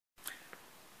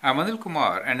I'm Anil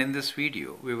Kumar, and in this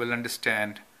video we will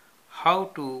understand how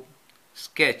to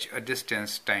sketch a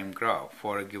distance time graph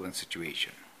for a given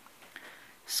situation.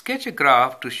 Sketch a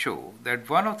graph to show that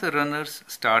one of the runners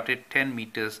started 10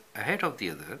 meters ahead of the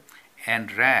other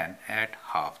and ran at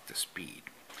half the speed.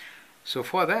 So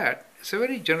for that, it's a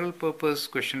very general purpose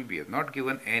question. We have not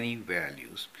given any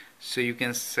values, so you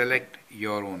can select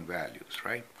your own values,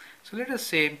 right? So let us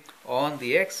say on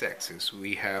the x-axis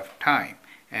we have time,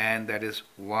 and that is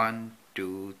 1,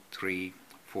 2, 3,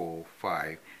 4,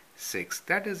 5, 6.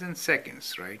 That is in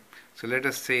seconds, right? So let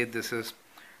us say this is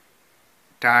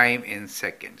time in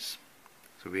seconds.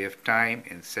 So we have time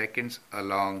in seconds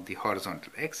along the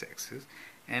horizontal x-axis,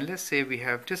 and let's say we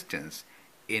have distance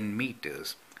in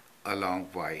meters along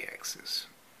y-axis,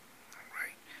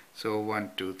 right? So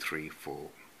 1, 2, 3, 4,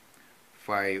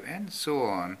 5, and so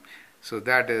on. So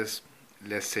that is,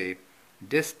 let's say,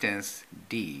 distance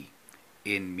d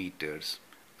in meters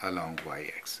along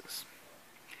y-axis.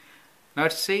 Now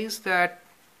it says that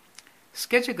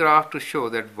sketch a graph to show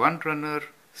that one runner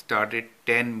started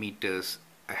 10 meters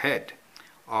ahead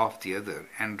of the other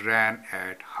and ran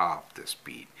at half the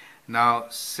speed. Now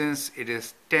since it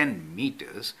is 10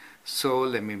 meters, so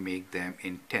let me make them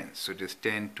in tens. So it is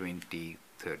 10, 20,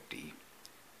 30,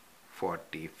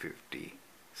 40, 50,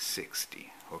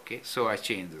 60. Okay, so I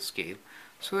change the scale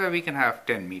so that we can have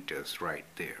 10 meters right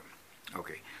there.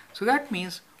 Okay, so that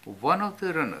means one of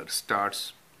the runners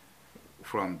starts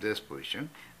from this position,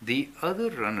 the other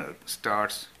runner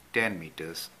starts 10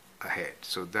 meters ahead.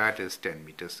 So that is 10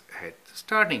 meters ahead. The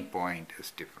starting point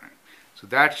is different. So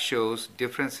that shows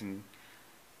difference in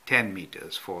 10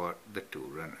 meters for the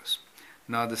two runners.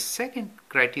 Now the second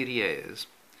criteria is,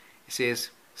 it says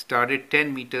started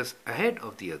 10 meters ahead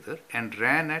of the other and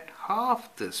ran at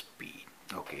half the speed.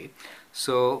 Okay,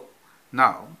 so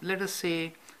now let us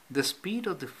say the speed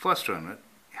of the first runner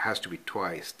has to be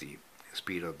twice the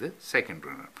speed of the second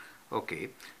runner. Okay,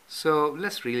 so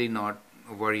let's really not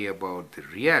worry about the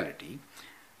reality.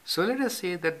 So let us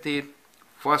say that the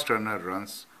first runner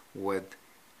runs with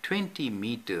 20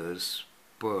 meters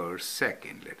per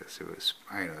second. Let us say,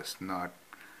 I know it's not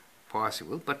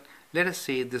possible, but let us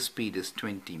say the speed is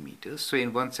 20 meters. So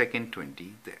in 1 second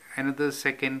 20, another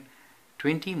second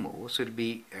 20 more, so it will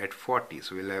be at 40.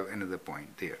 So we'll have another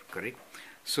point there, correct?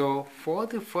 So for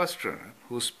the first runner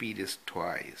whose speed is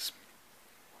twice,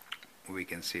 we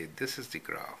can say this is the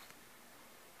graph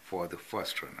for the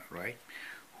first runner, right,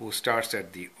 who starts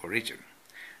at the origin.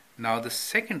 Now the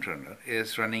second runner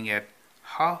is running at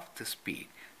half the speed.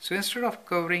 So instead of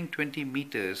covering 20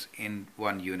 meters in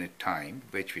 1 unit time,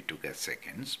 which we took as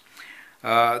seconds,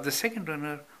 the second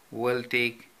runner will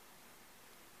take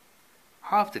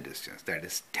half the distance, that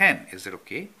is 10. Is it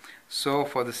okay? So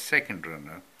for the second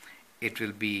runner, it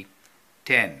will be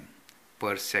 10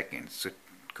 per second. So it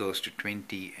goes to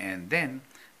 20, and then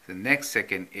the next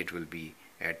second it will be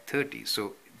at 30.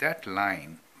 So that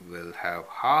line will have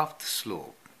half the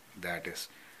slope, that is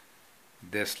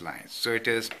this line. So it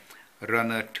is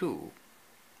runner 2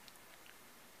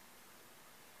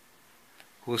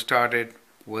 who started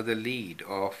with a lead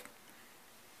of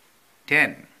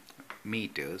 10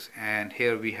 meters, and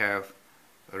here we have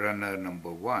runner number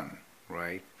 1,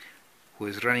 right, who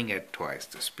is running at twice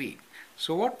the speed.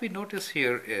 So what we notice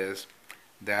here is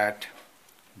that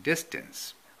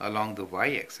distance along the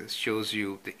y-axis shows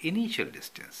you the initial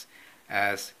distance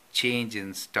as change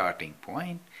in starting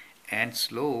point, and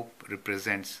slope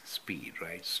represents speed,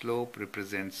 right? Slope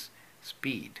represents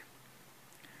speed.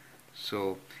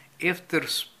 So if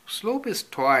the slope is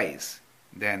twice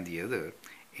than the other,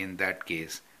 in that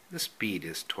case the speed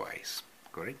is twice,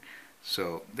 correct?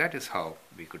 So that is how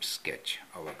we could sketch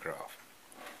our graph.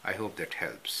 I hope that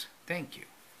helps. Thank you.